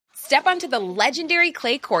Step onto the legendary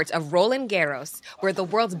clay courts of Roland Garros, where the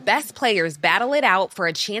world's best players battle it out for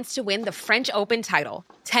a chance to win the French Open title.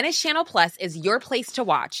 Tennis Channel Plus is your place to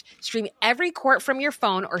watch. Stream every court from your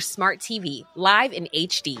phone or smart TV, live in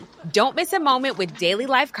HD. Don't miss a moment with daily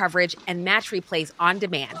live coverage and match replays on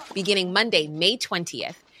demand, beginning Monday, May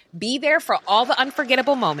 20th. Be there for all the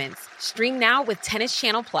unforgettable moments. Stream now with Tennis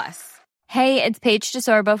Channel Plus. Hey, it's Paige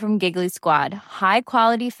DeSorbo from Giggly Squad. High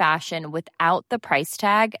quality fashion without the price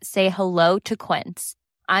tag. Say hello to Quince.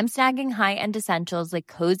 I'm snagging high-end essentials like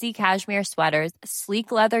cozy cashmere sweaters,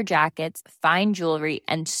 sleek leather jackets, fine jewelry,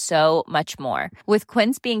 and so much more. With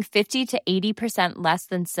Quince being 50 to 80% less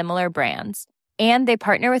than similar brands. And they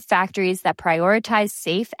partner with factories that prioritize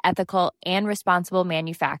safe, ethical, and responsible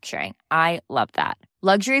manufacturing. I love that.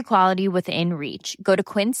 Luxury quality within reach. Go to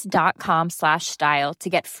quince.com/style to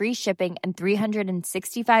get free shipping and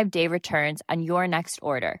 365-day returns on your next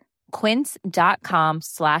order.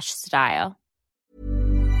 Quince.com/style.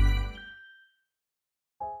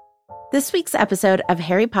 This week's episode of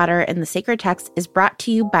Harry Potter and the Sacred Text is brought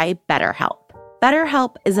to you by BetterHelp.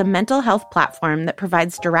 BetterHelp is a mental health platform that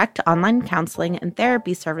provides direct online counseling and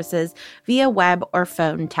therapy services via web or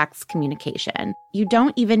phone text communication. You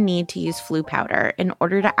don't even need to use flu powder in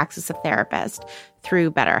order to access a therapist through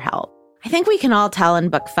BetterHelp. I think we can all tell in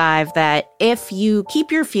Book 5 that if you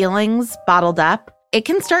keep your feelings bottled up, it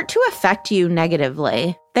can start to affect you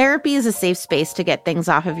negatively. Therapy is a safe space to get things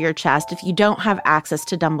off of your chest if you don't have access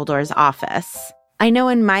to Dumbledore's office. I know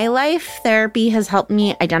in my life, therapy has helped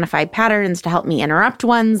me identify patterns to help me interrupt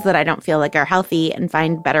ones that I don't feel like are healthy and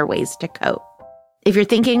find better ways to cope. If you're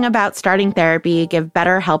thinking about starting therapy, give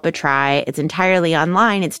BetterHelp a try. It's entirely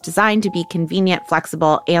online. It's designed to be convenient,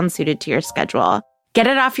 flexible, and suited to your schedule. Get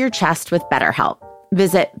it off your chest with BetterHelp.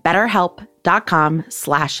 Visit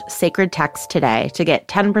BetterHelp.com/sacredtext today to get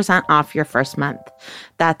 10% off your first month.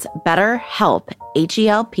 That's BetterHelp,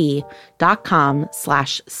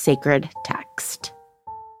 HELP.com/sacredtext.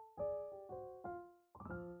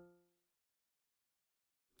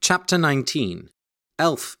 Chapter 19,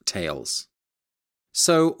 Elf Tales.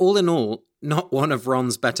 So, all in all, not one of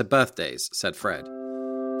Ron's better birthdays, said Fred.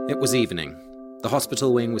 It was evening. The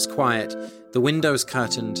hospital wing was quiet, the windows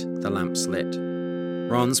curtained, the lamps lit.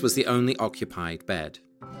 Ron's was the only occupied bed.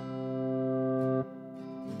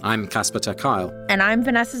 I'm Casper ter Kuile. And I'm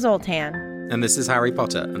Vanessa Zoltan. And this is Harry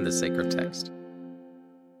Potter and the Sacred Text.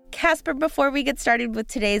 Casper, before we get started with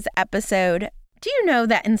today's episode, do you know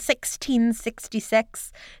that in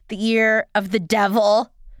 1666, the year of the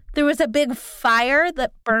devil, there was a big fire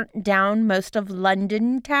that burnt down most of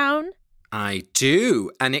London town? I do.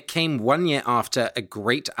 And it came 1 year after a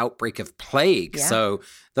great outbreak of plague. Yeah. So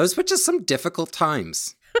those were just some difficult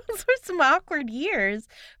times. Those were some awkward years.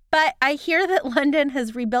 But I hear that London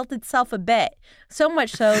has rebuilt itself a bit. So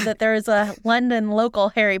much so that there is a London local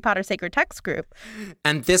Harry Potter Sacred Text group.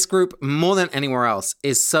 And this group, more than anywhere else,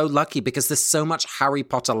 is so lucky because there's so much Harry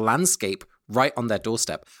Potter landscape right on their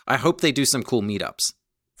doorstep. I hope they do some cool meetups.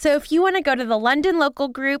 So if you want to go to the London local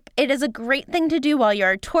group, it is a great thing to do while you're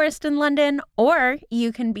a tourist in London, or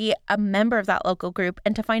you can be a member of that local group.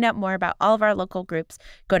 And to find out more about all of our local groups,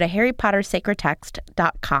 go to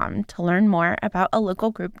harrypottersacredtext.com to learn more about a local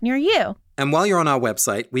group near you. And while you're on our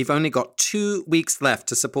website, we've only got 2 weeks left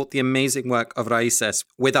to support the amazing work of Raices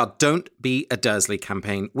with our Don't Be a Dursley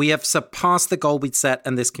campaign. We have surpassed the goal we'd set,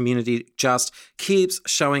 and this community just keeps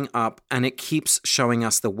showing up, and it keeps showing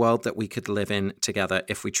us the world that we could live in together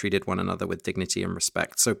if we treated one another with dignity and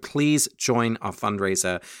respect. So please join our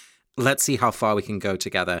fundraiser. Let's see how far we can go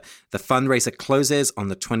together. The fundraiser closes on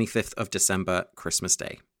the 25th of December, Christmas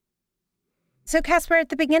Day. So, Casper, at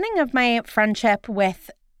the beginning of my friendship with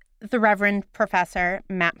the Reverend Professor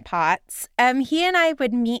Matt Potts, he and I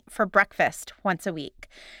would meet for breakfast once a week.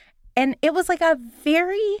 And it was like a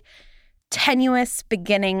very tenuous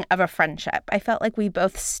beginning of a friendship. I felt like we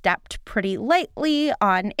both stepped pretty lightly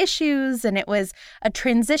on issues, and it was a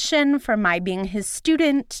transition from my being his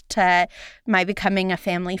student to my becoming a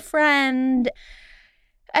family friend.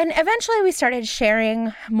 And eventually we started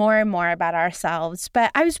sharing more and more about ourselves,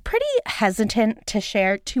 but I was pretty hesitant to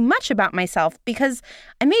share too much about myself because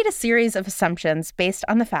I made a series of assumptions based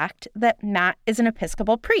on the fact that Matt is an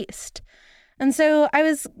Episcopal priest. And so I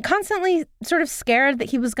was constantly sort of scared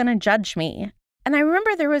that he was going to judge me. And I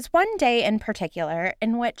remember there was one day in particular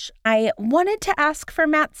in which I wanted to ask for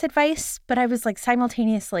Matt's advice, but I was like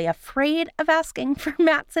simultaneously afraid of asking for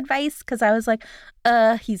Matt's advice because I was like,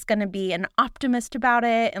 he's going to be an optimist about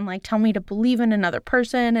it and like tell me to believe in another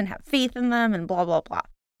person and have faith in them and blah, blah, blah.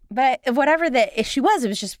 But whatever the issue was, it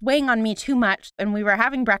was just weighing on me too much. And we were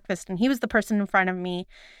having breakfast and he was the person in front of me.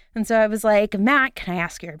 And so I was like, Matt, can I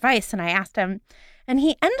ask your advice? And I asked him, and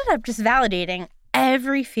he ended up just validating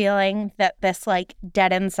every feeling that this like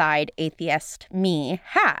dead inside atheist me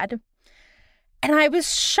had. And I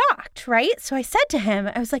was shocked, right? So I said to him,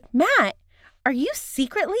 I was like, Matt, are you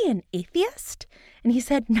secretly an atheist? And he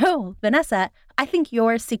said, no, Vanessa, I think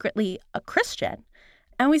you're secretly a Christian.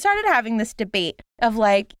 And we started having this debate of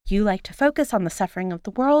like, you like to focus on the suffering of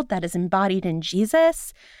the world that is embodied in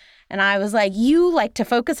Jesus. And I was like, you like to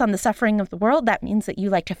focus on the suffering of the world. That means that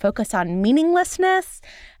you like to focus on meaninglessness.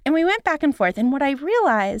 And we went back and forth. And what I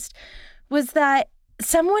realized was that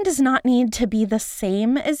someone does not need to be the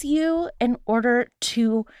same as you in order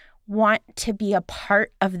to want to be a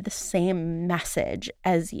part of the same message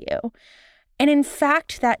as you. And in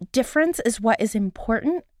fact, that difference is what is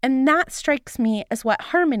important. And that strikes me as what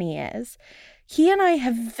harmony is. He and I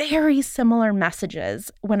have very similar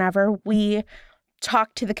messages whenever we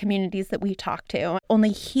talk to the communities that we talk to. Only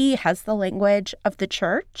he has the language of the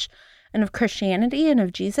church and of Christianity and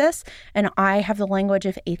of Jesus, and I have the language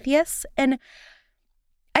of atheists. And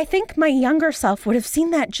I think my younger self would have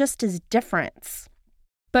seen that just as difference.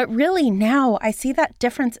 But really now I see that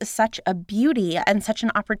difference as such a beauty and such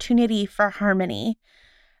an opportunity for harmony.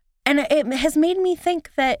 And it has made me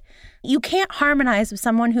think that you can't harmonize with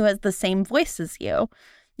someone who has the same voice as you.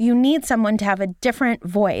 You need someone to have a different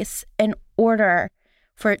voice in order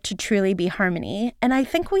for it to truly be harmony. And I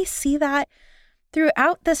think we see that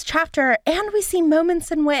throughout this chapter, and we see moments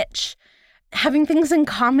in which having things in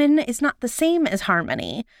common is not the same as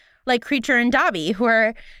harmony. Like Creature and Dobby, who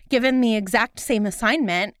are given the exact same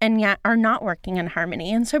assignment and yet are not working in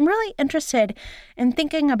harmony. And so I'm really interested in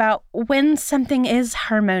thinking about when something is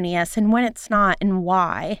harmonious and when it's not and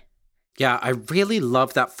why. Yeah, I really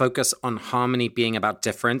love that focus on harmony being about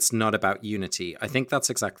difference, not about unity. I think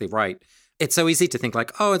that's exactly right. It's so easy to think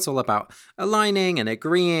like, oh, it's all about aligning and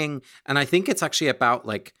agreeing. And I think it's actually about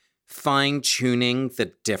like fine-tuning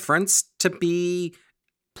the difference to be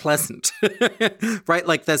pleasant, right?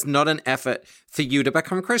 Like there's not an effort for you to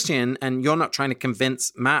become Christian and you're not trying to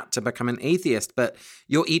convince Matt to become an atheist, but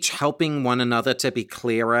you're each helping one another to be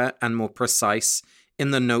clearer and more precise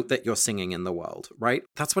in the note that you're singing in the world, right?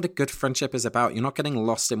 That's what a good friendship is about. You're not getting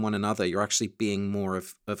lost in one another. You're actually being more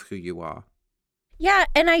of who you are. Yeah,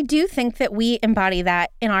 and I do think that we embody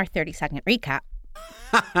that in our 30-second recap.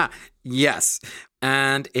 Yes,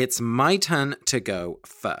 and it's my turn to go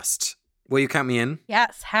first. Will you count me in?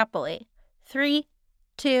 Yes, happily. 3,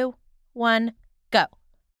 2, 1, go.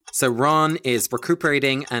 So Ron is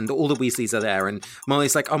recuperating and all the Weasleys are there. And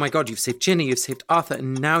Molly's like, oh my God, you've saved Ginny, you've saved Arthur,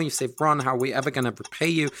 and now you've saved Ron. How are we ever going to repay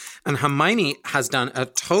you? And Hermione has done a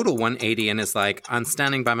total 180 and is like, I'm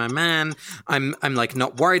standing by my man. I'm like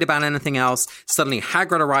not worried about anything else. Suddenly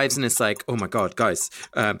Hagrid arrives and is like, oh my God, guys,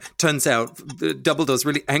 turns out Dumbledore's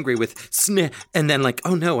really angry with Snape. And then like,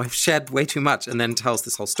 oh no, I've shared way too much. And then tells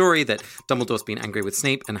this whole story that Dumbledore's been angry with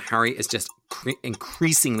Snape and Harry is just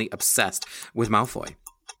increasingly obsessed with Malfoy.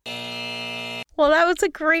 Well, that was a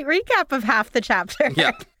great recap of half the chapter.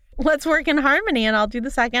 Yep. Let's work in harmony and I'll do the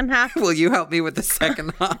second half. Will you help me with the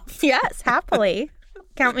second half? Yes, happily.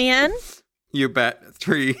 Count me in. You bet.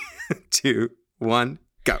 3, 2, 1,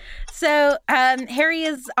 go. So Harry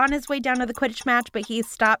is on his way down to the Quidditch match, but he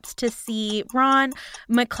stops to see Ron.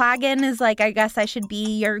 McLaggen is like, I guess I should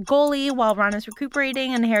be your goalie while Ron is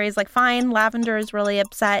recuperating. And Harry's like, fine. Lavender is really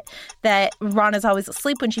upset that Ron is always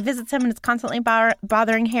asleep when she visits him and it's constantly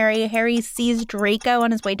bothering Harry. Harry sees Draco on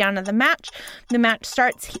his way down to the match. The match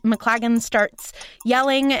starts. McLaggen starts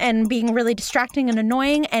yelling and being really distracting and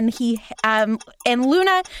annoying. And and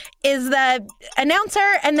Luna is the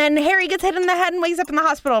announcer. And then Harry gets hit in the head and wakes up in the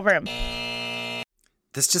hospital room.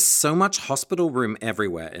 There's just so much hospital room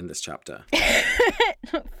everywhere in this chapter.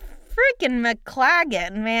 Freaking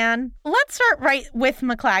McLaggen, man. Let's start right with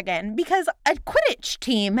McLaggen, because a Quidditch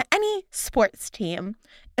team, any sports team,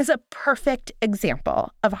 is a perfect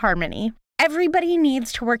example of harmony. Everybody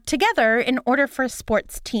needs to work together in order for a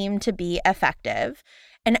sports team to be effective.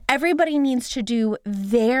 And everybody needs to do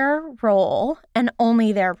their role and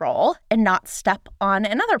only their role and not step on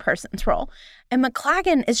another person's role. And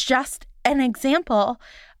McLaggen is just an example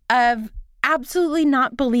of absolutely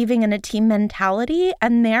not believing in a team mentality.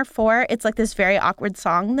 And therefore, it's like this very awkward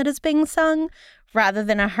song that is being sung rather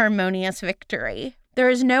than a harmonious victory.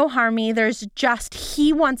 There is no harmony. There's just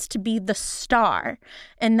he wants to be the star.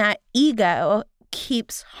 And that ego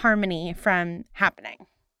keeps harmony from happening.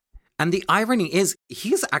 And the irony is,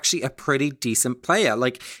 he's actually a pretty decent player.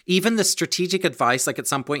 Like, even the strategic advice, like at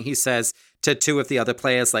some point he says to two of the other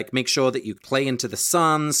players, like, make sure that you play into the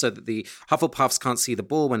sun so that the Hufflepuffs can't see the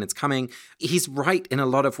ball when it's coming. He's right in a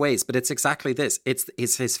lot of ways, but it's exactly this.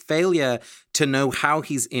 It's his failure to know how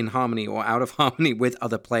he's in harmony or out of harmony with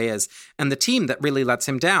other players and the team that really lets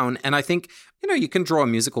him down. And I think, you can draw a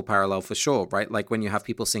musical parallel for sure, right? Like when you have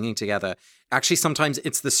people singing together, actually sometimes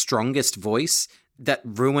it's the strongest voice that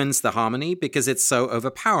ruins the harmony because it's so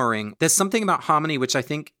overpowering. There's something about harmony which I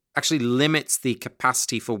think actually limits the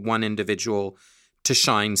capacity for one individual to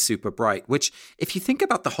shine super bright, which if you think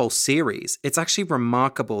about the whole series, it's actually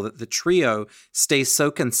remarkable that the trio stays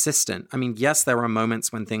so consistent. I mean, yes, there are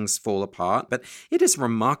moments when things fall apart, but it is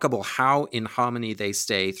remarkable how in harmony they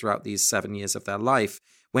stay throughout these 7 years of their life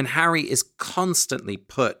when Harry is constantly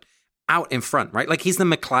put out in front, right? Like he's the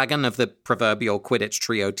McLaggen of the proverbial Quidditch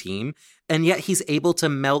trio team, and yet he's able to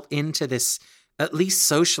melt into this, at least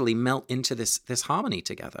socially melt into this harmony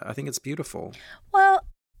together. I think it's beautiful. Well,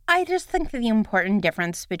 I just think that the important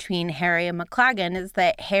difference between Harry and McLaggen is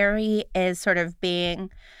that Harry is sort of being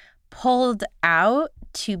pulled out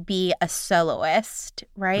to be a soloist,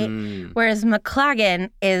 right? Whereas McLaggen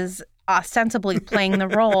is ostensibly playing the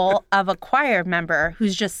role of a choir member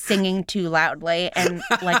who's just singing too loudly and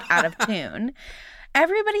like out of tune.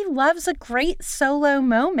 Everybody loves a great solo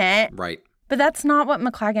moment. Right. But that's not what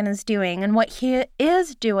McLaggen is doing. And what he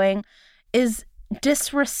is doing is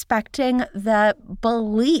disrespecting the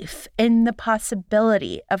belief in the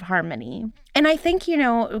possibility of harmony. And I think,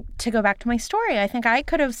 to go back to my story, I think I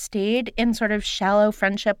could have stayed in sort of shallow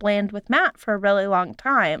friendship land with Matt for a really long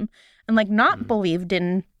time and not believed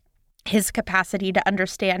in his capacity to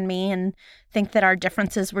understand me and think that our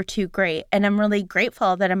differences were too great. And I'm really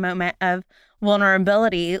grateful that a moment of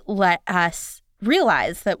vulnerability let us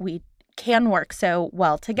realize that we can work so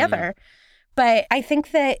well together. But I think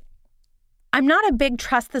that I'm not a big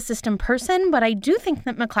trust the system person, but I do think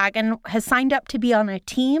that McLaggen has signed up to be on a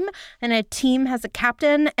team, and a team has a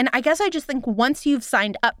captain. And I guess I just think once you've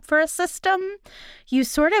signed up for a system, you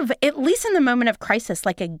sort of, at least in the moment of crisis,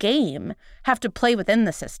 like a game, have to play within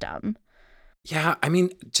the system. Yeah, I mean,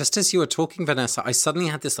 just as you were talking, Vanessa, I suddenly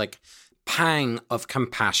had this pang of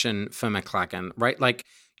compassion for McLaggen, right? Like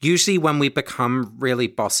usually when we become really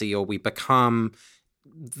bossy or we become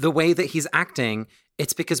the way that he's acting,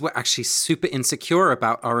 it's because we're actually super insecure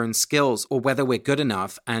about our own skills or whether we're good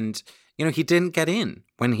enough. And, he didn't get in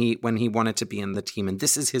when he wanted to be in the team. And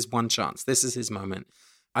this is his one chance. This is his moment.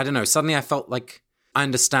 I don't know. Suddenly I felt like I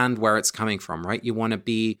understand where it's coming from, right? You want to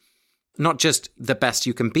be not just the best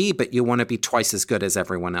you can be, but you want to be twice as good as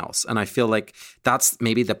everyone else. And I feel like that's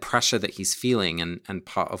maybe the pressure that he's feeling and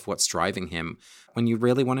part of what's driving him. When you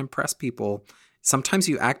really want to impress people, sometimes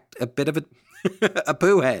you act a bit of a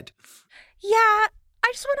boohead. Yeah.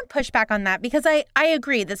 I just want to push back on that because I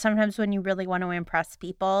agree that sometimes when you really want to impress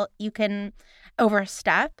people, you can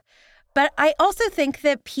overstep. But I also think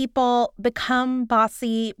that people become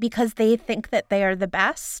bossy because they think that they are the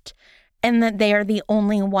best and that they are the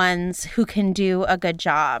only ones who can do a good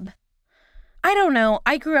job. I don't know.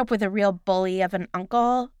 I grew up with a real bully of an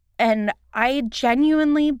uncle, and I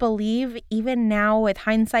genuinely believe, even now with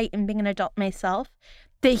hindsight and being an adult myself,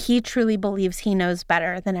 that he truly believes he knows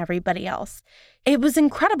better than everybody else. It was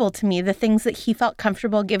incredible to me, the things that he felt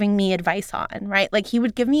comfortable giving me advice on, right? Like he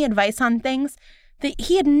would give me advice on things that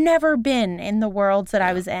he had never been in the worlds that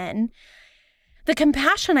I was in. The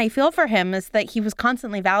compassion I feel for him is that he was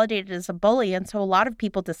constantly validated as a bully, and so a lot of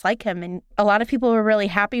people dislike him, and a lot of people were really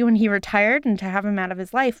happy when he retired and to have him out of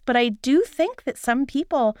his life. But I do think that some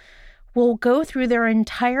people will go through their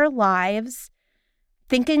entire lives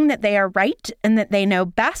thinking that they are right and that they know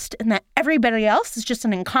best and that everybody else is just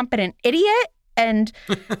an incompetent idiot and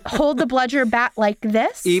hold the bludger bat like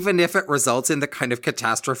this. Even if it results in the kind of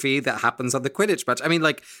catastrophe that happens on the Quidditch match. I mean,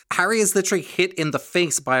 Harry is literally hit in the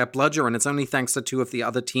face by a bludger, and it's only thanks to two of the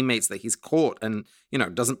other teammates that he's caught and,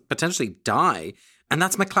 doesn't potentially die. And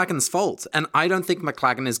that's McLaggen's fault. And I don't think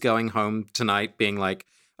McLaggen is going home tonight being like,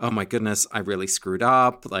 oh my goodness, I really screwed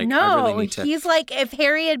up. I really need to... he's like, if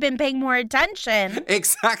Harry had been paying more attention.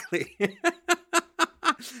 Exactly.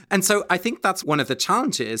 And so I think that's one of the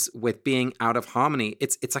challenges with being out of harmony.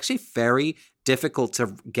 It's actually very difficult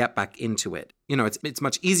to get back into it. It's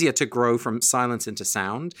much easier to grow from silence into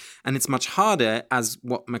sound, and it's much harder, as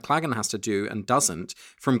what McLaggen has to do and doesn't,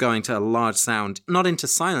 from going to a large sound, not into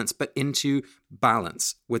silence, but into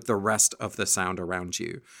balance with the rest of the sound around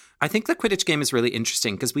you. I think the Quidditch game is really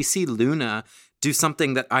interesting because we see Luna do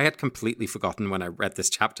something that I had completely forgotten when I read this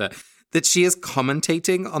chapter, that she is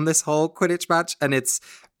commentating on this whole Quidditch match, and it's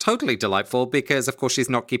totally delightful because, of course, she's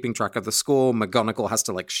not keeping track of the score. McGonagall has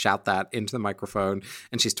to shout that into the microphone,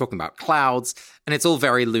 and she's talking about clouds, and it's all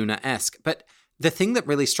very Luna-esque. But the thing that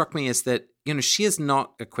really struck me is that, she is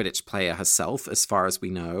not a Quidditch player herself, as far as we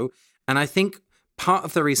know. And I think part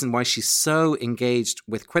of the reason why she's so engaged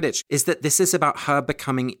with Quidditch is that this is about her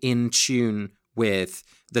becoming in tune with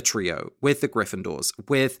the trio, with the Gryffindors,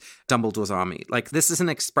 with Dumbledore's army. This is an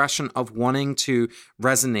expression of wanting to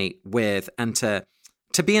resonate with and to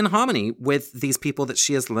be in harmony with these people that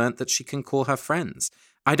she has learnt that she can call her friends.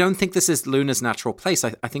 I don't think this is Luna's natural place.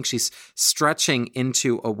 I think she's stretching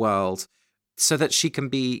into a world so that she can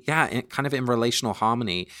be, kind of in relational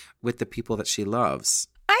harmony with the people that she loves.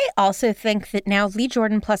 I also think that now Lee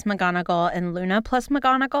Jordan plus McGonagall and Luna plus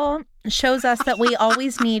McGonagall shows us that we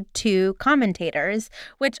always need two commentators,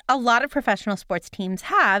 which a lot of professional sports teams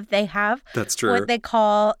have. They have That's true. What they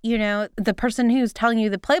call, the person who's telling you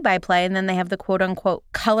the play-by-play, and then they have the quote-unquote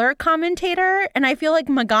color commentator. And I feel like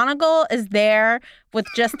McGonagall is there with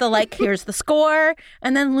just the, here's the score.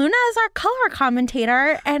 And then Luna is our color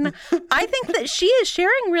commentator. And I think that she is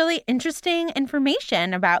sharing really interesting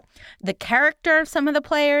information about the character of some of the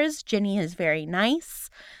players. Ginny is very nice.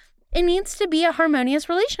 It needs to be a harmonious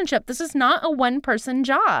relationship. This is not a one-person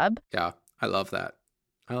job. Yeah, I love that.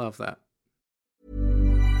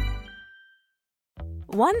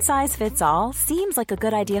 One size fits all seems like a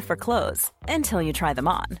good idea for clothes until you try them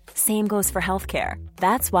on. Same goes for healthcare.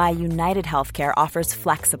 That's why United Healthcare offers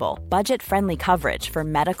flexible, budget-friendly coverage for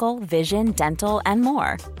medical, vision, dental, and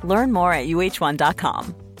more. Learn more at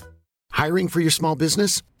uh1.com. Hiring for your small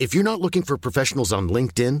business? If you're not looking for professionals on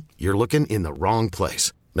LinkedIn, you're looking in the wrong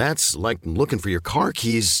place. That's like looking for your car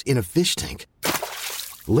keys in a fish tank.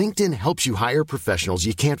 LinkedIn helps you hire professionals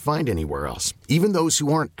you can't find anywhere else, even those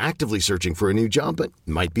who aren't actively searching for a new job but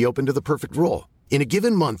might be open to the perfect role. In a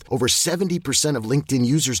given month, over 70% of LinkedIn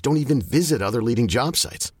users don't even visit other leading job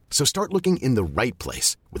sites. So start looking in the right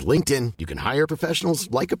place. With LinkedIn, you can hire professionals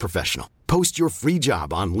like a professional. Post your free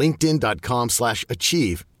job on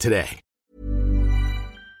linkedin.com/achieve today.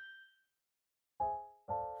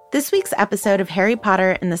 This week's episode of Harry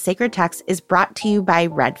Potter and the Sacred Text is brought to you by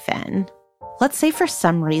Redfin. Let's say for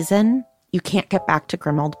some reason you can't get back to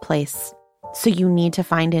Grimmauld Place, so you need to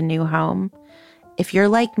find a new home. If you're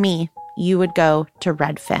like me, you would go to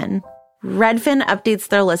Redfin. Redfin updates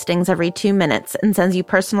their listings every 2 minutes and sends you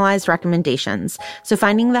personalized recommendations, so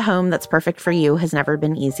finding the home that's perfect for you has never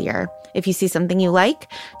been easier. If you see something you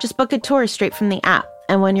like, just book a tour straight from the app.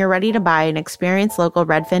 And when you're ready to buy, an experienced local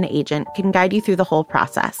Redfin agent can guide you through the whole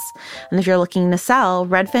process. And if you're looking to sell,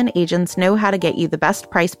 Redfin agents know how to get you the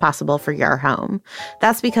best price possible for your home.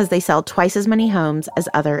 That's because they sell twice as many homes as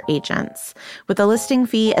other agents. With a listing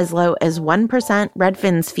fee as low as 1%,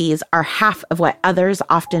 Redfin's fees are half of what others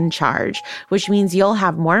often charge, which means you'll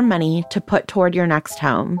have more money to put toward your next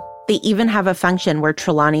home. They even have a function where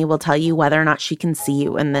Trelawney will tell you whether or not she can see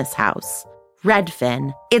you in this house.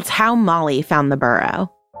 Redfin. It's how Molly found the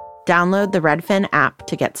burrow. Download the Redfin app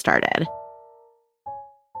to get started.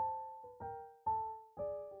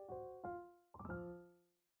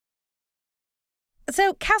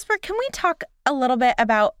 So, Casper, can we talk a little bit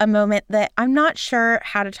about a moment that I'm not sure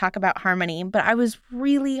how to talk about harmony, but I was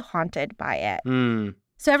really haunted by it.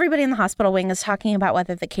 So everybody in the hospital wing is talking about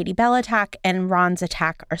whether the Katie Bell attack and Ron's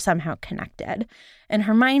attack are somehow connected. And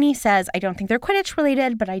Hermione says, I don't think they're Quidditch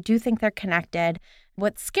related, but I do think they're connected.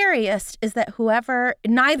 What's scariest is that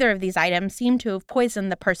neither of these items seem to have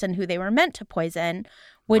poisoned the person who they were meant to poison,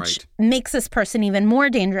 which makes this person even more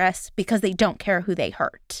dangerous because they don't care who they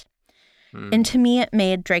hurt. And to me, it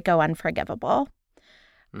made Draco unforgivable.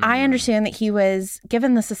 I understand that he was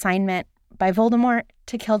given this assignment by Voldemort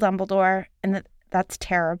to kill Dumbledore, and that's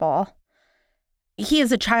terrible. He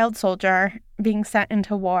is a child soldier being sent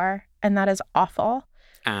into war, and that is awful.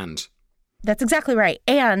 And? That's exactly right.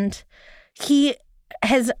 And he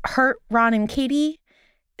has hurt Ron and Katie.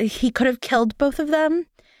 He could have killed both of them.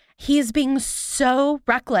 He is being so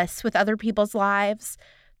reckless with other people's lives.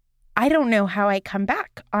 I don't know how I come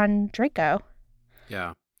back on Draco.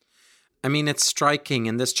 Yeah. I mean, it's striking.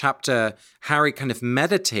 In this chapter, Harry kind of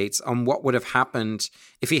meditates on what would have happened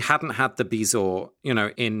if he hadn't had the Bezoar,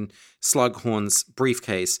 in Slughorn's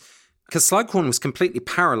briefcase. Because Slughorn was completely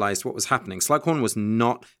paralyzed what was happening. Slughorn was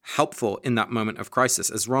not helpful in that moment of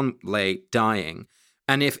crisis as Ron lay dying.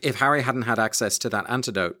 And if Harry hadn't had access to that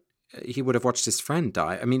antidote, he would have watched his friend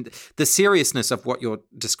die. I mean, the seriousness of what you're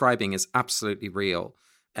describing is absolutely real.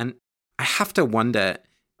 And I have to wonder,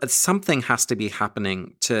 something has to be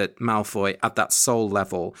happening to Malfoy at that soul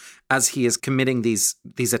level as he is committing these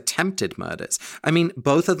attempted murders. I mean,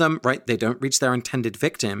 both of them, right, they don't reach their intended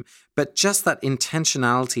victim, but just that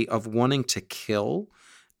intentionality of wanting to kill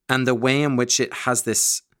and the way in which it has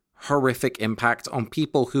this horrific impact on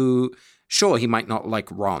people who, sure, he might not like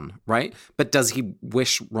Ron, right? But does he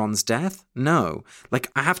wish Ron's death? No.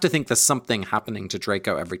 Like, I have to think there's something happening to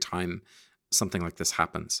Draco every time something like this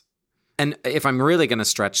happens. And if I'm really going to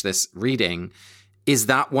stretch this reading, is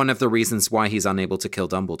that one of the reasons why he's unable to kill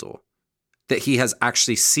Dumbledore? That he has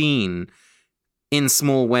actually seen in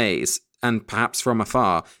small ways and perhaps from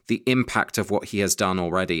afar the impact of what he has done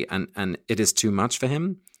already, and it is too much for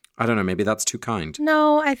him? I don't know, maybe that's too kind.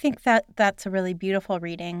 No, I think that's a really beautiful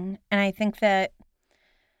reading. And I think that,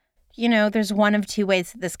 there's one of two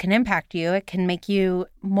ways that this can impact you. It can make you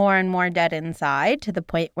more and more dead inside to the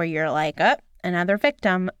point where you're like, oh, another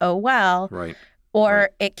victim, oh well. Right. Or right.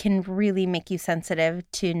 It can really make you sensitive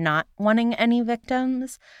to not wanting any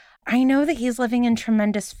victims. I know that he's living in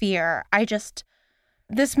tremendous fear.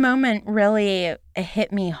 This moment really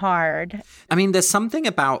hit me hard. I mean, there's something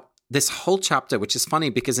about this whole chapter, which is funny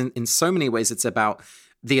because in so many ways it's about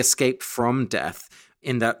the escape from death,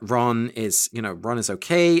 in that Ron is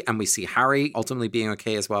okay, and we see Harry ultimately being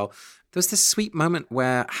okay as well. There's this sweet moment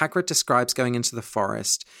where Hagrid describes going into the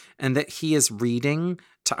forest and that he is reading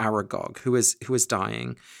to Aragog, who is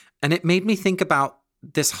dying. And it made me think about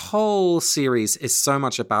this whole series is so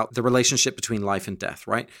much about the relationship between life and death,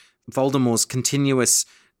 right? Voldemort's continuous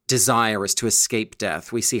desire is to escape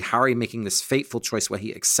death. We see Harry making this fateful choice where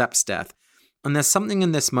he accepts death. And there's something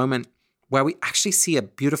in this moment where we actually see a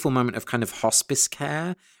beautiful moment of kind of hospice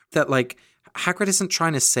care, that like Hagrid isn't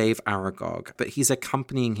trying to save Aragog, but he's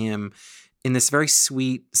accompanying him in this very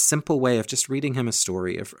sweet, simple way of just reading him a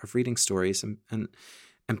story, of reading stories and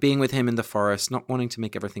being with him in the forest, not wanting to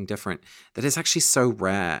make everything different, that is actually so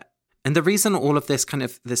rare. And the reason all of this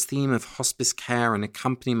this theme of hospice care and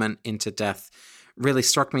accompaniment into death really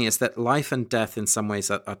struck me is that life and death in some ways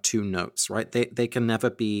are two notes, right? They can never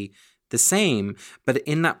be the same, but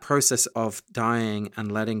in that process of dying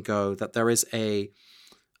and letting go, that there is an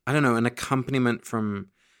accompaniment from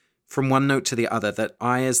one note to the other, that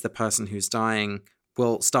I, as the person who's dying,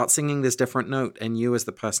 will start singing this different note, and you, as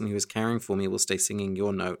the person who is caring for me, will stay singing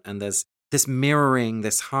your note. And there's this mirroring,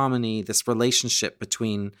 this harmony, this relationship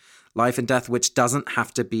between life and death, which doesn't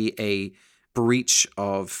have to be a breach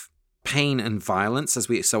of pain and violence, as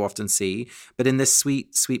we so often see. But in this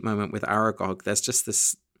sweet, sweet moment with Aragog, there's just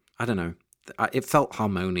this, I don't know, it felt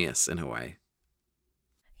harmonious in a way.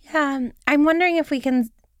 Yeah, I'm wondering if we can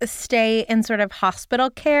stay in sort of hospital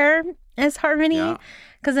care as harmony.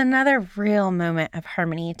 Because another real moment of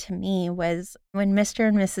harmony to me was when Mr.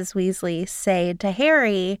 and Mrs. Weasley say to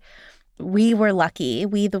Harry, we were lucky,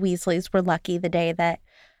 we the Weasleys were lucky the day that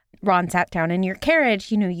Ron sat down in your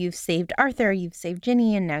carriage. You've saved Arthur, you've saved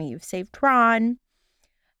Ginny, and now you've saved Ron.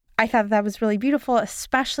 I thought that was really beautiful,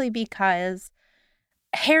 especially because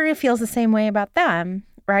Harry feels the same way about them,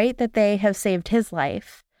 right? That they have saved his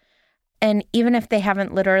life. And even if they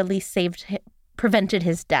haven't literally prevented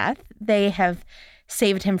his death, they have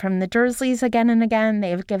saved him from the Dursleys again and again.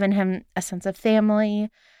 They have given him a sense of family.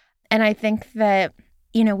 And I think that,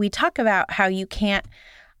 we talk about how you can't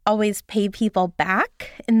always pay people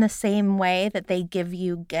back in the same way that they give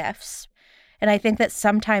you gifts. And I think that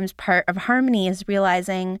sometimes part of harmony is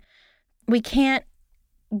realizing we can't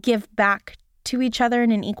give back to each other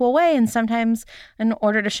in an equal way. And sometimes in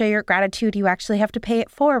order to show your gratitude, you actually have to pay it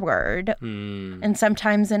forward. And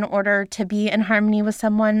sometimes in order to be in harmony with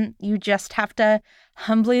someone, you just have to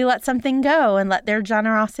humbly let something go and let their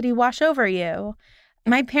generosity wash over you.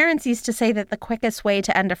 My parents used to say that the quickest way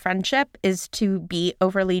to end a friendship is to be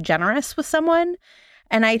overly generous with someone.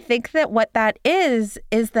 And I think that what that is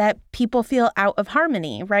that people feel out of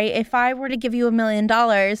harmony, right? If I were to give you $1 million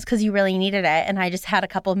because you really needed it and I just had a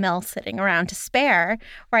couple mil sitting around to spare,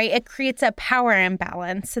 right? It creates a power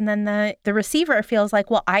imbalance. And then the receiver feels like,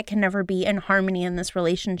 well, I can never be in harmony in this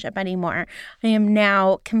relationship anymore. I am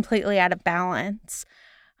now completely out of balance.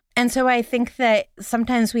 And so I think that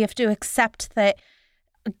sometimes we have to accept that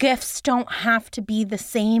gifts don't have to be the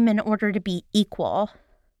same in order to be equal.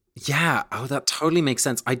 Yeah. Oh, that totally makes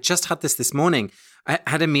sense. I just had this morning. I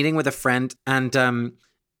had a meeting with a friend, and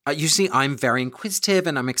usually I'm very inquisitive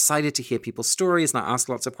and I'm excited to hear people's stories and I ask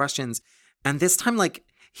lots of questions. And this time,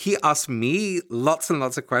 he asked me lots and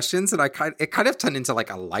lots of questions, and it kind of turned into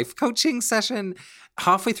a life coaching session.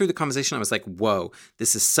 Halfway through the conversation, I was like, whoa,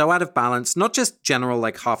 this is so out of balance. Not just general,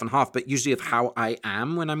 half and half, but usually of how I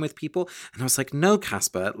am when I'm with people. And I was like, no,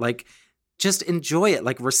 Casper, just enjoy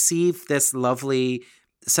it. Receive this lovely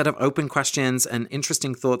set of open questions and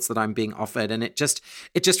interesting thoughts that I'm being offered. And it just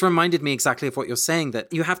reminded me exactly of what you're saying,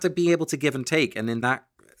 that you have to be able to give and take. And in that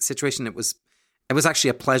situation, it was actually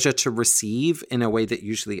a pleasure to receive in a way that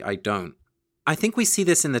usually I don't. I think we see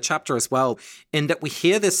this in the chapter as well, in that we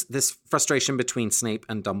hear this frustration between Snape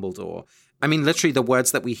and Dumbledore. I mean, literally the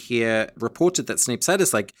words that we hear reported that Snape said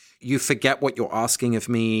is like, you forget what you're asking of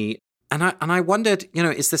me. And I wondered,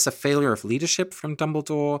 is this a failure of leadership from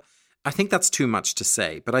Dumbledore? I think that's too much to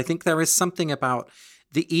say, but I think there is something about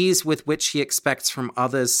the ease with which he expects from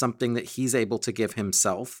others something that he's able to give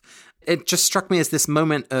himself. It just struck me as this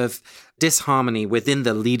moment of disharmony within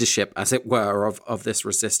the leadership, as it were, of this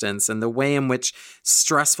resistance, and the way in which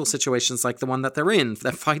stressful situations like the one that they're in,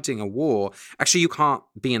 they're fighting a war, actually you can't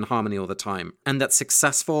be in harmony all the time. And that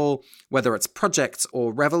successful, whether it's projects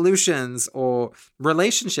or revolutions or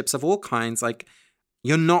relationships of all kinds, like,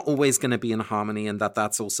 you're not always going to be in harmony, and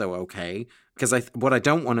that's also okay. Because what I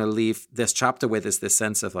don't want to leave this chapter with is this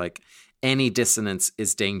sense of like, any dissonance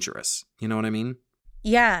is dangerous. You know what I mean?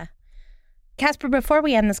 Yeah. Casper, before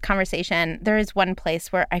we end this conversation, there is one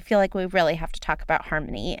place where I feel like we really have to talk about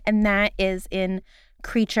harmony, and that is in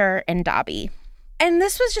Kreacher and Dobby. And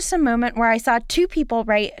this was just a moment where I saw two people,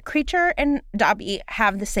 right? Kreacher and Dobby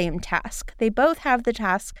have the same task. They both have the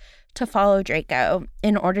task to follow Draco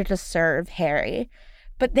in order to serve Harry.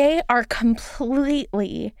 But they are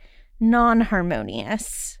completely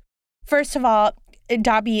non-harmonious. First of all,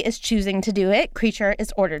 Dobby is choosing to do it. Kreacher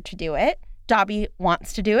is ordered to do it. Dobby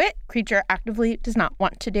wants to do it. Kreacher actively does not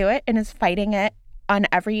want to do it and is fighting it on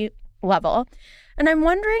every level. And I'm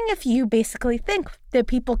wondering if you basically think that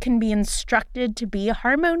people can be instructed to be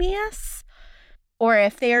harmonious, or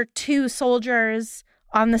if they are two soldiers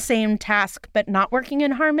on the same task but not working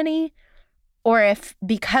in harmony, or if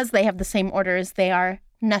because they have the same orders, they are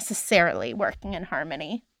necessarily working in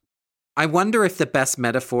harmony. I wonder if the best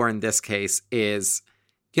metaphor in this case is,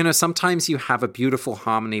 sometimes you have a beautiful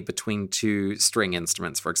harmony between two string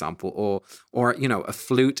instruments, for example, or a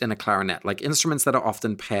flute and a clarinet, like instruments that are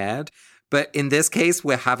often paired. But in this case,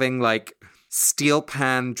 we're having like steel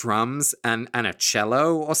pan drums and a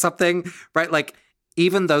cello or something, right? Like,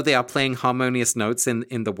 even though they are playing harmonious notes in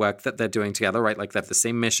the work that they're doing together, right? Like they have the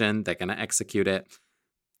same mission, they're going to execute it.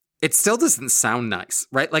 It still doesn't sound nice,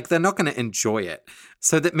 right? Like they're not going to enjoy it.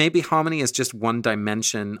 So that maybe harmony is just one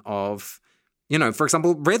dimension of, for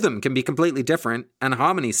example, rhythm can be completely different and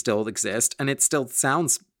harmony still exists and it still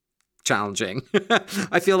sounds challenging.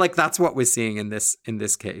 I feel like that's what we're seeing in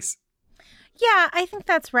this case. Yeah, I think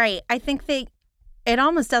that's right. I think it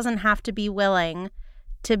almost doesn't have to be willing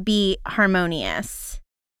to be harmonious.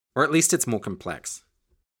 Or at least it's more complex.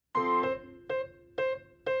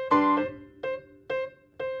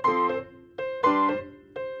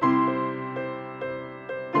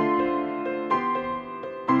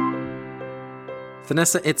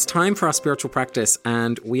 Vanessa, it's time for our spiritual practice,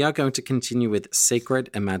 and we are going to continue with sacred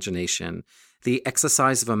imagination, the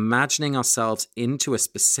exercise of imagining ourselves into a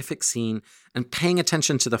specific scene and paying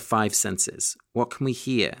attention to the five senses. What can we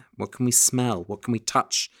hear? What can we smell? What can we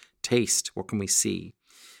touch, taste? What can we see?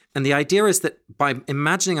 And the idea is that by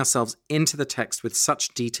imagining ourselves into the text with such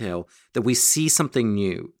detail that we see something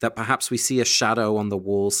new, that perhaps we see a shadow on the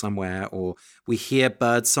wall somewhere, or we hear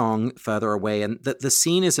birdsong further away, and that the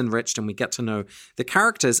scene is enriched and we get to know the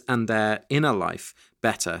characters and their inner life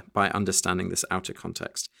better by understanding this outer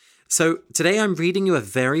context. So today I'm reading you a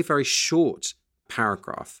very, very short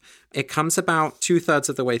paragraph. It comes about 2/3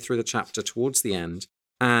 of the way through the chapter towards the end.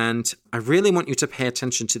 And I really want you to pay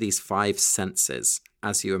attention to these five senses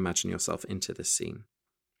as you imagine yourself into this scene.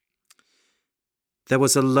 There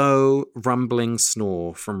was a low, rumbling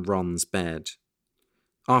snore from Ron's bed.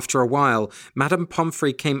 After a while, Madame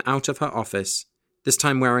Pomfrey came out of her office, this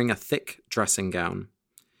time wearing a thick dressing gown.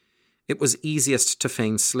 It was easiest to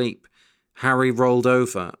feign sleep. Harry rolled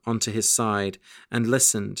over onto his side and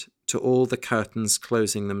listened to all the curtains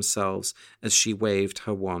closing themselves as she waved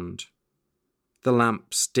her wand. The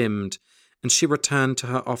lamps dimmed, and she returned to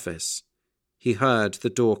her office. He heard the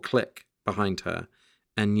door click behind her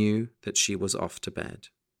and knew that she was off to bed.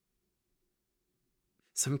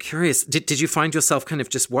 So I'm curious, did you find yourself kind of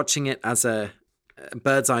just watching it as a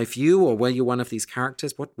bird's eye view, or were you one of these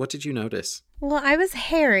characters? What did you notice? Well, I was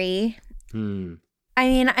Harry. I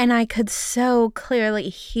mean, and I could so clearly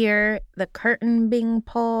hear the curtain being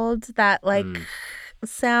pulled, that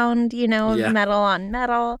sound, metal on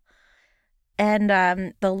metal. And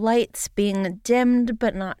the lights being dimmed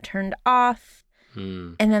but not turned off.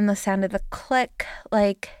 And then the sound of the click.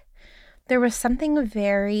 Like, there was something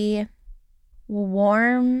very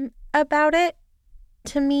warm about it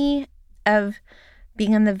to me, of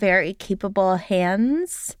being in the very capable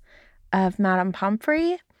hands of Madame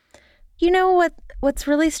Pomfrey. You know, what's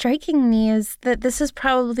really striking me is that this is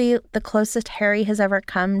probably the closest Harry has ever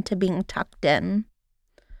come to being tucked in.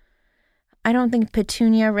 I don't think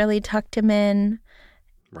Petunia really tucked him in.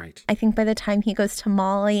 Right. I think by the time he goes to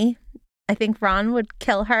Molly, I think Ron would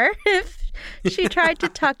kill her if she tried to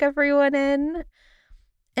tuck everyone in.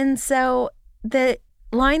 And so the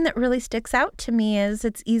line that really sticks out to me is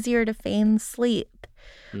it's easier to feign sleep.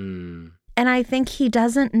 And I think he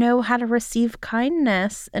doesn't know how to receive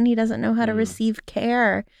kindness, and he doesn't know how to receive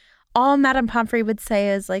care. All Madame Pomfrey would say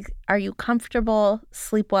is like, are you comfortable?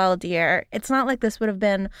 Sleep well, dear. It's not like this would have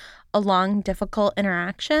been a long, difficult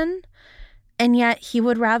interaction. And yet he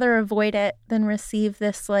would rather avoid it than receive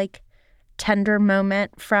this like tender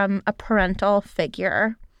moment from a parental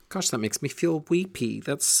figure. Gosh, that makes me feel weepy.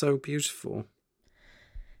 That's so beautiful.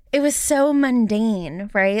 It was so mundane,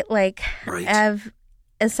 right? Like, right.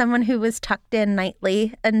 As someone who was tucked in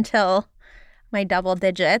nightly until my double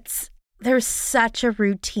digits, there's such a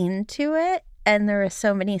routine to it. And there are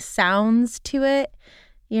so many sounds to it,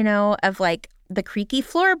 you know, of like the creaky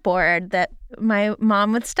floorboard that my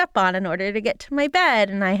mom would step on in order to get to my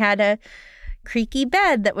bed. And I had a creaky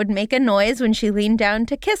bed that would make a noise when she leaned down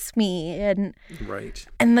to kiss me. And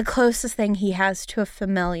the closest thing he has to a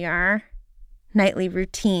familiar nightly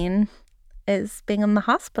routine is being in the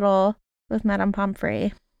hospital with Madame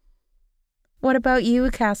Pomfrey. What about you,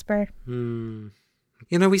 Casper? You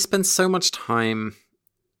know, we spend so much time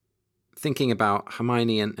thinking about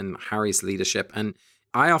Hermione and Harry's leadership, and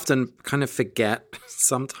I often kind of forget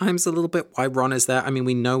sometimes a little bit why Ron is there. I mean,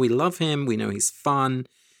 we know we love him, we know he's fun,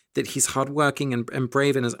 that he's hardworking and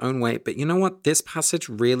brave in his own way, but you know what? This passage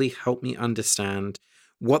really helped me understand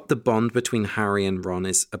what the bond between Harry and Ron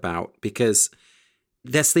is about, because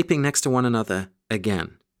they're sleeping next to one another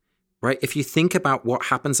again. Right? If you think about what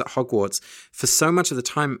happens at Hogwarts, for so much of the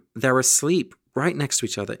time, they're asleep right next to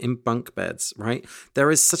each other in bunk beds, right? There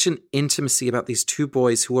is such an intimacy about these two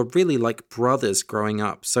boys who are really like brothers growing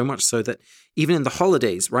up, so much so that even in the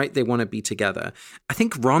holidays, right, they want to be together. I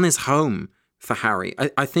think Ron is home for Harry.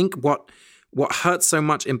 I think what hurts so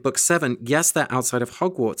much in book 7, yes, they're outside of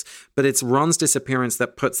Hogwarts, but it's Ron's disappearance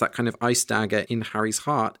that puts that kind of ice dagger in Harry's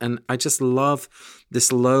heart. And I just love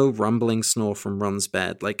this low rumbling snore from Ron's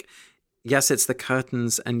bed. Like, yes, it's the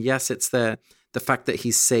curtains, and yes, it's the fact that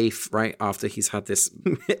he's safe right after he's had this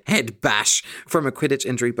head bash from a Quidditch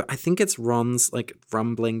injury. But I think it's Ron's like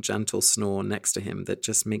rumbling, gentle snore next to him that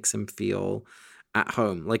just makes him feel at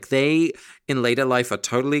home. Like they, in later life, are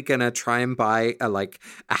totally gonna try and buy a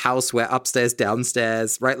house where upstairs,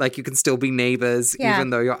 downstairs, right? Like you can still be neighbors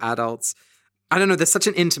even though you're adults. I don't know, there's such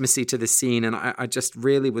an intimacy to this scene, and I just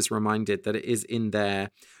really was reminded that it is in their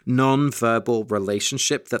non-verbal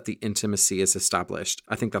relationship that the intimacy is established.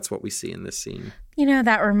 I think that's what we see in this scene. You know,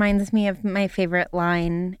 that reminds me of my favorite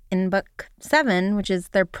line in book 7, which is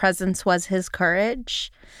their presence was his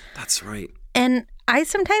courage. That's right. And I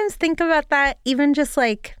sometimes think about that even just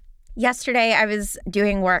like yesterday I was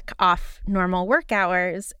doing work off normal work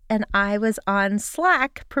hours, and I was on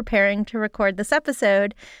Slack preparing to record this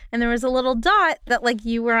episode, and there was a little dot that like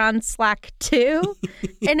you were on Slack too.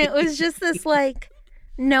 And it was just this like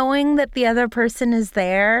knowing that the other person is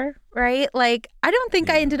there, right? Like I don't think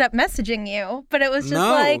I ended up messaging you, but it was just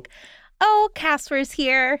like, oh, Casper's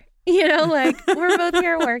here, you know, like we're both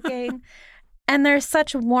here working. And there's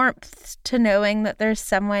such warmth to knowing that there's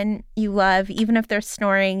someone you love, even if they're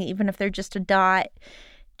snoring, even if they're just a dot.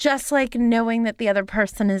 Just like knowing that the other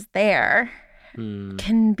person is there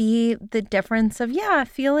can be the difference of,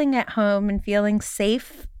 feeling at home and feeling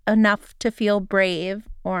safe enough to feel brave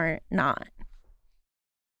or not.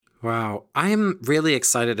 Wow. I'm really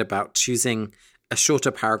excited about choosing a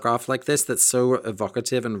shorter paragraph like this that's so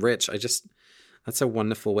evocative and rich. That's a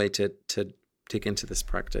wonderful way to dig into this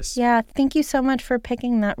practice. Yeah, thank you so much for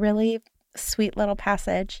picking that really sweet little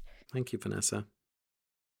passage. Thank you, Vanessa.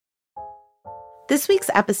 This week's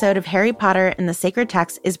episode of Harry Potter and the Sacred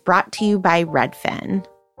Text is brought to you by Redfin.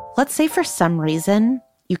 Let's say for some reason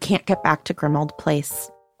you can't get back to Grimmauld Place,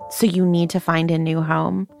 so you need to find a new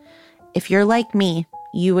home. If you're like me,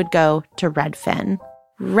 you would go to Redfin.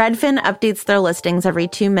 Redfin updates their listings every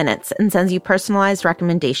 2 minutes and sends you personalized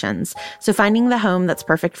recommendations, so finding the home that's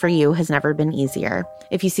perfect for you has never been easier.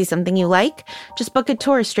 If you see something you like, just book a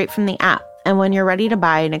tour straight from the app. And when you're ready to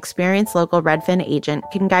buy, an experienced local Redfin agent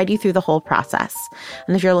can guide you through the whole process.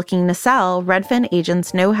 And if you're looking to sell, Redfin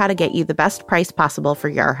agents know how to get you the best price possible for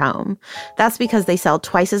your home. That's because they sell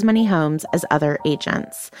twice as many homes as other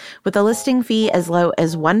agents. With a listing fee as low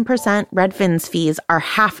as 1%, Redfin's fees are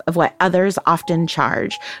half of what others often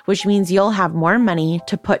charge, which means you'll have more money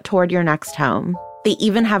to put toward your next home. They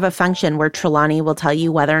even have a function where Trelawney will tell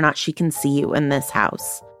you whether or not she can see you in this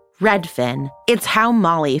house. Redfin. It's how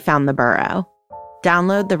Molly found the burrow.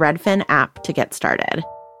 Download the Redfin app to get started.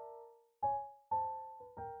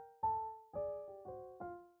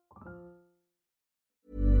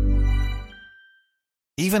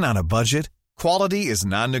 Even on a budget, quality is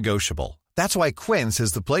non-negotiable. That's why Quince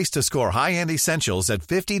is the place to score high-end essentials at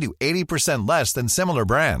 50 to 80% less than similar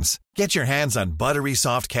brands. Get your hands on buttery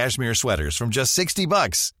soft cashmere sweaters from just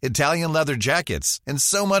 $60, Italian leather jackets, and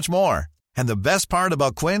so much more. And the best part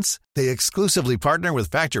about Quince, they exclusively partner with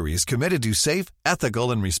factories committed to safe, ethical,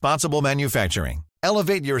 and responsible manufacturing.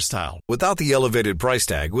 Elevate your style without the elevated price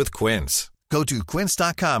tag with Quince. Go to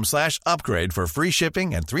quince.com/upgrade for free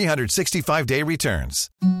shipping and 365-day returns.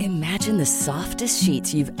 Imagine the softest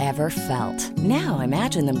sheets you've ever felt. Now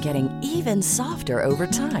imagine them getting even softer over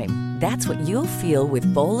time. That's what you'll feel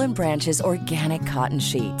with Boll & Branch's organic cotton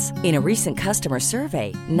sheets. In a recent customer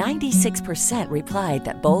survey, 96% replied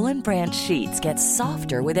that Boll & Branch sheets get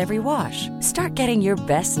softer with every wash. Start getting your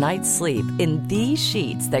best night's sleep in these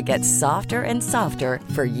sheets that get softer and softer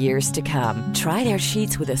for years to come. Try their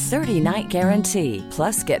sheets with a 30-night guarantee.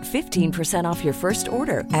 Plus, get 15% off your first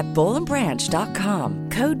order at bollandbranch.com.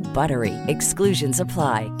 Code BUTTERY. Exclusions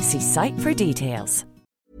apply. See site for details.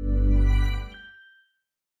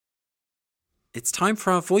 It's time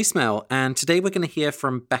for our voicemail, and today we're going to hear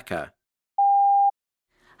from Becca.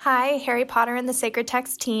 Hi, Harry Potter and the Sacred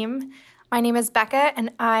Text team. My name is Becca,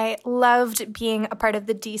 and I loved being a part of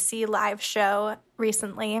the DC live show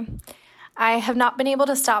recently. I have not been able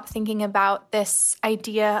to stop thinking about this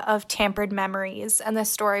idea of tampered memories and the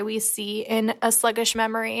story we see in A Sluggish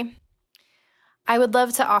Memory. I would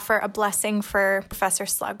love to offer a blessing for Professor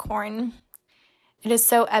Slughorn. It is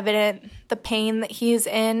so evident the pain that he is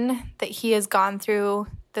in, that he has gone through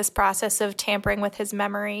this process of tampering with his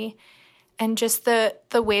memory, and just the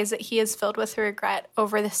ways that he is filled with regret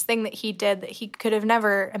over this thing that he did that he could have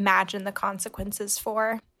never imagined the consequences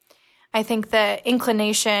for. I think the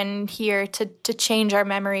inclination here to change our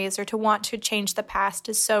memories or to want to change the past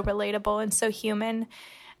is so relatable and so human.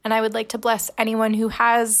 And I would like to bless anyone who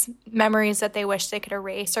has memories that they wish they could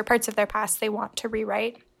erase or parts of their past they want to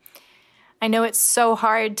rewrite. I know it's so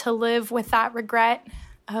hard to live with that regret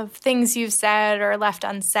of things you've said or left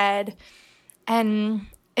unsaid. And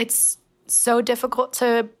it's so difficult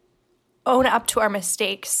to own up to our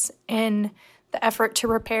mistakes in the effort to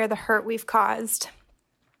repair the hurt we've caused.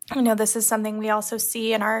 I know this is something we also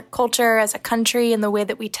see in our culture as a country in the way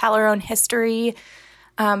that we tell our own history,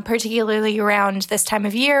 particularly around this time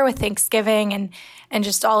of year with Thanksgiving and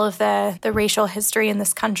just all of the racial history in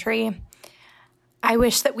this country. I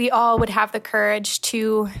wish that we all would have the courage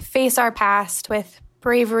to face our past with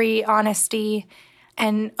bravery, honesty,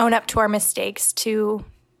 and own up to our mistakes to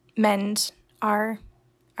mend our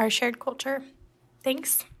shared culture.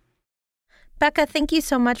 Thanks. Becca, thank you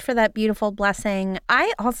so much for that beautiful blessing.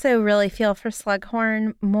 I also really feel for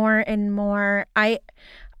Slughorn more and more. I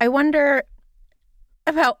wonder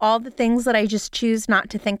about all the things that I just choose not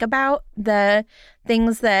to think about, the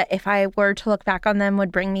things that if I were to look back on them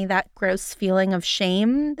would bring me that gross feeling of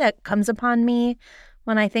shame that comes upon me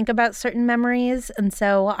when I think about certain memories. And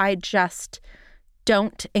so I just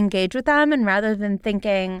don't engage with them. And rather than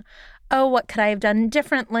thinking, oh, what could I have done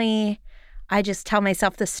differently? I just tell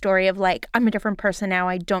myself the story of like, I'm a different person now.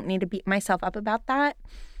 I don't need to beat myself up about that.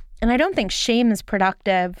 And I don't think shame is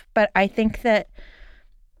productive, but I think that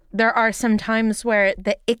there are some times where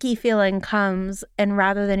the icky feeling comes, and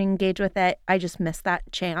rather than engage with it, I just miss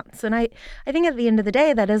that chance. And I think at the end of the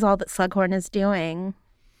day, that is all that Slughorn is doing.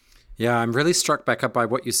 Yeah, I'm really struck, Becca, by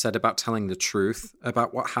what you said about telling the truth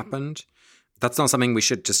about what happened. That's not something we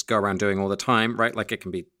should just go around doing all the time, right? Like, it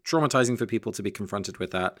can be traumatizing for people to be confronted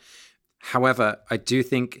with that. However, I do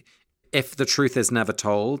think if the truth is never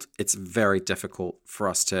told, it's very difficult for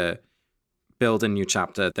us to build a new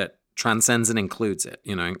chapter that transcends and includes it,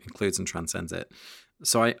 includes and transcends it.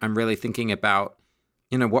 So I'm really thinking about,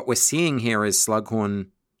 what we're seeing here is Slughorn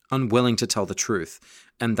unwilling to tell the truth.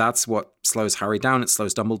 And that's what slows Harry down. It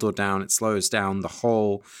slows Dumbledore down. It slows down the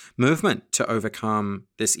whole movement to overcome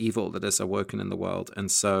this evil that is awoken in the world. And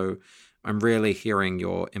so I'm really hearing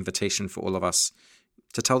your invitation for all of us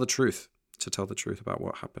to tell the truth about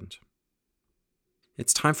what happened.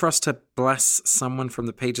 It's time for us to bless someone from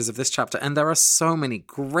the pages of this chapter. And there are so many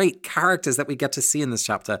great characters that we get to see in this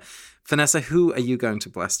chapter. Vanessa, who are you going to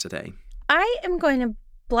bless today? I am going to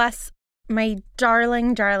bless my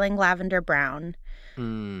darling, darling Lavender Brown,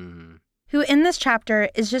 who in this chapter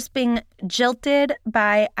is just being jilted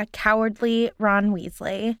by a cowardly Ron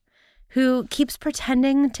Weasley, who keeps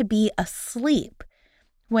pretending to be asleep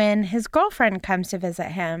when his girlfriend comes to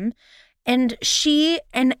visit him. And she,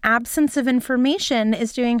 in absence of information,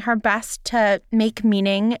 is doing her best to make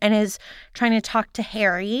meaning and is trying to talk to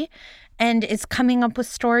Harry and is coming up with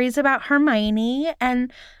stories about Hermione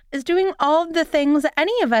and is doing all of the things that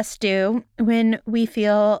any of us do when we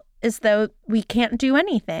feel as though we can't do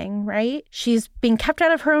anything, right? She's being kept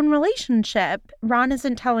out of her own relationship. Ron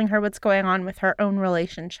isn't telling her what's going on with her own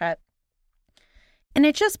relationship. And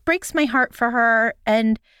it just breaks my heart for her.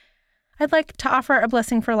 And I'd like to offer a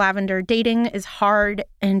blessing for Lavender. Dating is hard.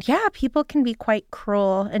 And yeah, people can be quite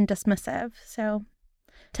cruel and dismissive. So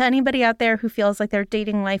to anybody out there who feels like their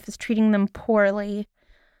dating life is treating them poorly,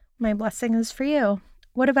 my blessing is for you.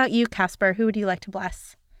 What about you, Casper? Who would you like to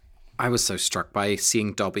bless? I was so struck by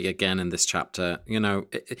seeing Dobby again in this chapter. You know,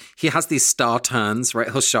 he has these star turns, right?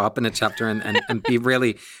 He'll show up in a chapter and be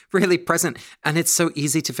really, really present. And it's so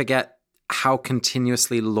easy to forget how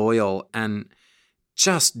continuously loyal and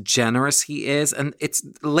just generous he is. And it's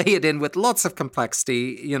layered in with lots of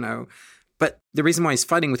complexity, you know. But the reason why he's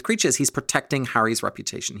fighting with creatures, he's protecting Harry's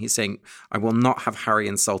reputation. He's saying, I will not have Harry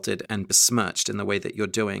insulted and besmirched in the way that you're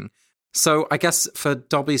doing. So I guess for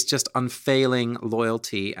Dobby's just unfailing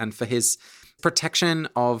loyalty and for his protection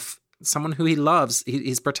of someone who he loves,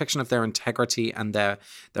 his protection of their integrity and their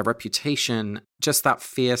reputation, just that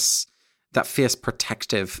fierce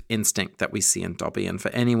protective instinct that we see in Dobby. And for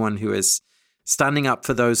anyone who is standing up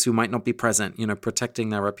for those who might not be present, you know, protecting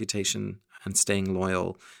their reputation and staying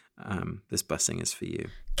loyal, this blessing is for you.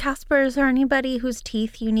 Casper, is there anybody whose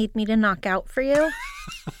teeth you need me to knock out for you?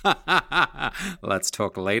 Let's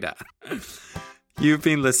talk later. You've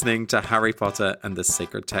been listening to Harry Potter and the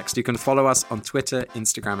Sacred Text. You can follow us on Twitter,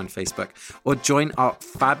 Instagram, and Facebook, or join our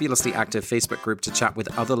fabulously active Facebook group to chat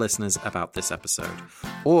with other listeners about this episode.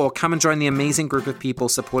 Or come and join the amazing group of people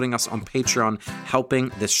supporting us on Patreon,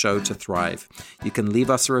 helping this show to thrive. You can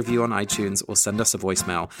leave us a review on iTunes or send us a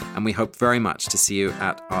voicemail, and we hope very much to see you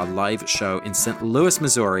at our live show in St. Louis,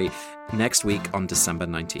 Missouri, next week on December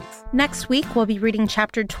 19th. Next week, we'll be reading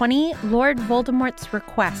Chapter 20, Lord Voldemort's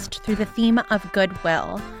Request, through the theme of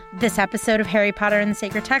goodwill. This episode of Harry Potter and the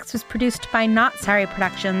Sacred Text was produced by Not Sorry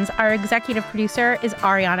Productions. Our executive producer is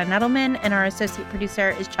Ariana Nettleman, and our associate producer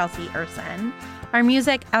is Chelsea Urson. Our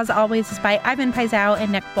music, as always, is by Ivan Paisau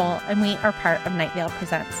and Nick Bull, and we are part of Night Vale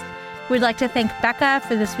Presents. We'd like to thank Becca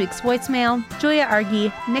for this week's voicemail, Julia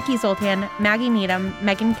Argy, Nikki Zoltan, Maggie Needham,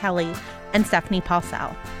 Megan Kelly, and Stephanie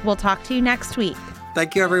Paulsell. We'll talk to you next week.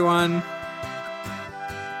 Thank you, everyone.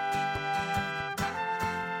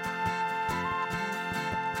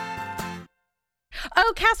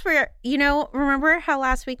 Oh, Casper, you know, remember how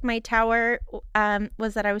last week my tower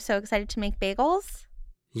was that I was so excited to make bagels?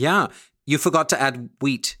 Yeah. You forgot to add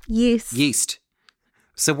wheat. Yeast.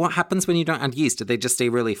 So what happens when you don't add yeast? Do they just stay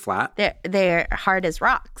really flat? They're hard as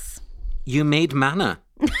rocks. You made manna.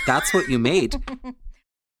 That's what you made.